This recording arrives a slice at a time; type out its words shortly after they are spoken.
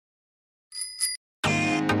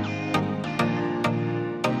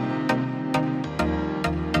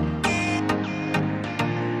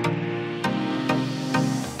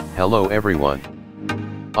Hello everyone.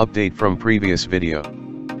 Update from previous video.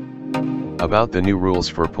 About the new rules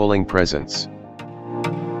for pulling presents.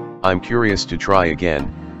 I'm curious to try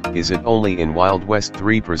again, is it only in Wild West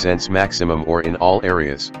 3 presents maximum or in all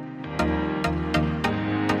areas?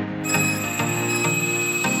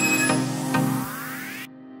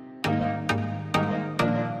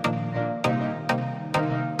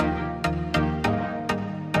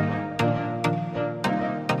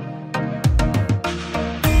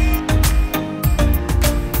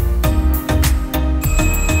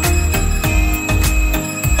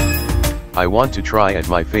 I want to try at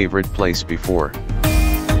my favorite place before.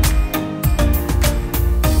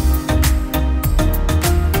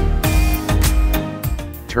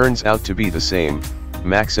 Turns out to be the same,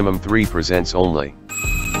 maximum 3 presents only.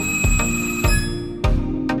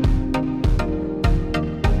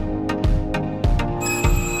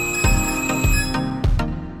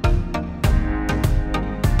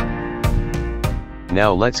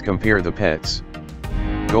 Now let's compare the pets.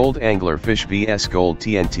 Gold anglerfish vs gold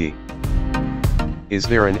TNT. Is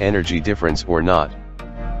there an energy difference or not?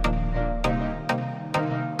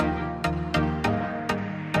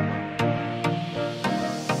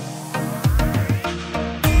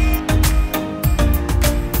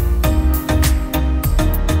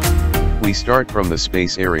 We start from the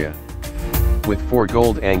space area. With 4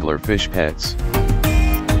 gold anglerfish pets.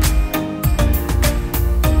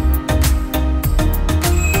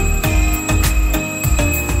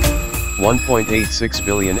 $1.86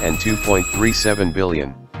 billion and $2.37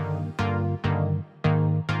 billion.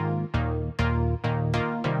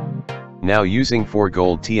 Now using 4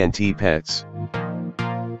 gold TNT pets.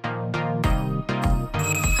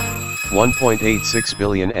 $1.86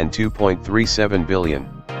 billion and $2.37 billion.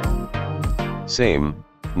 Same,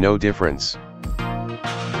 no difference.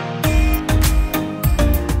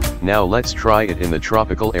 Now let's try it in the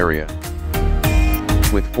tropical area.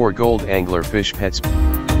 With 4 gold anglerfish pets.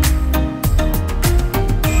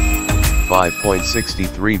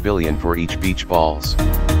 $5.63 billion for each beach balls.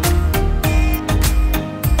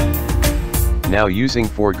 Now using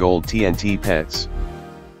 4 gold TNT pets.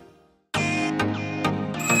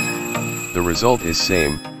 The result is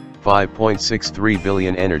same, 5.63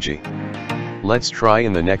 billion energy. Let's try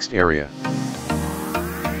in the next area.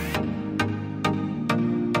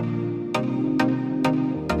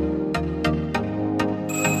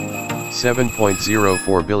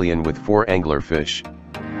 $7.04 billion with 4 anglerfish.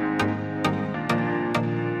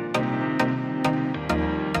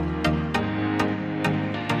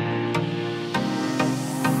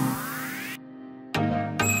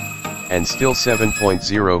 And still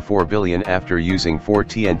 7.04 billion after using 4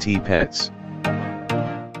 TNT pets.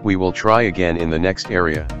 We will try again in the next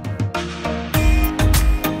area.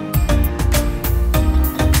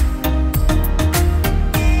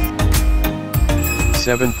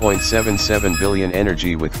 $7.77 billion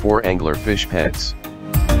energy with 4 anglerfish pets.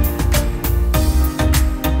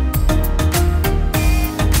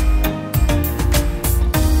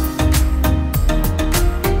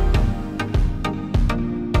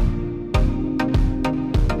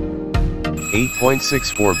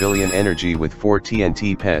 $8.64 billion energy with 4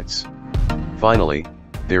 TNT pets. Finally,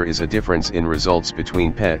 there is a difference in results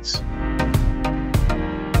between pets.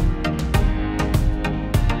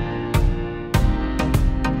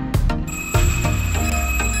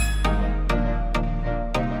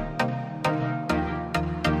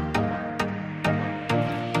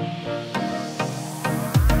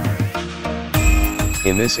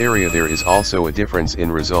 In this area there is also a difference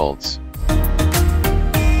in results.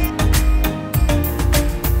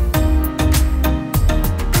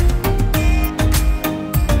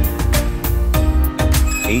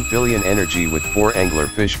 $8 billion energy with 4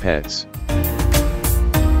 anglerfish pets.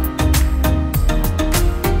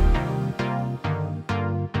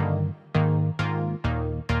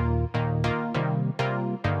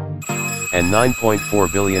 And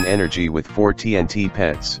 $9.4 billion energy with 4 TNT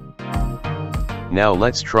pets. Now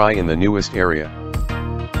let's try in the newest area.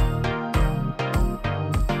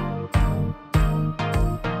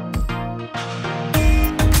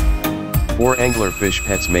 Four anglerfish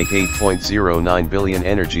pets make 8.09 billion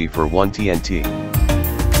energy for 1 TNT.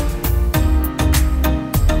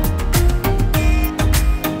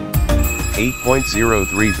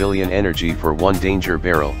 $8.03 billion energy for 1 danger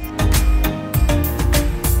barrel.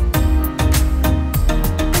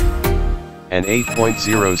 And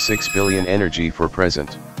 $8.06 billion energy for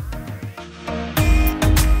present.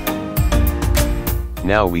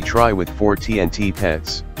 Now we try with 4 TNT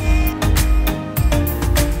pets.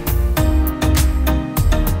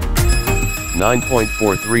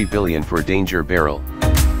 $9.43 billion for danger barrel.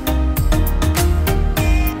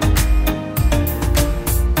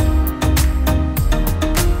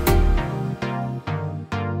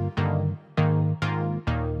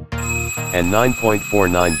 and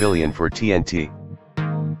 9.49 billion for TNT.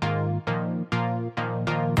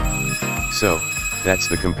 So, that's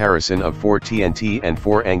the comparison of 4 TNT and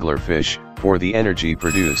 4 anglerfish, for the energy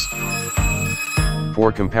produced.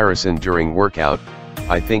 For comparison during workout,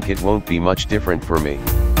 I think it won't be much different for me.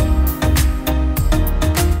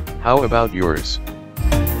 How about yours?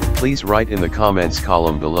 Please write in the comments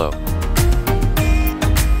column below.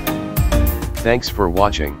 Thanks for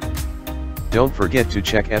watching. Don't forget to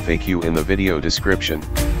check FAQ in the video description.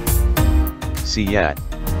 See ya.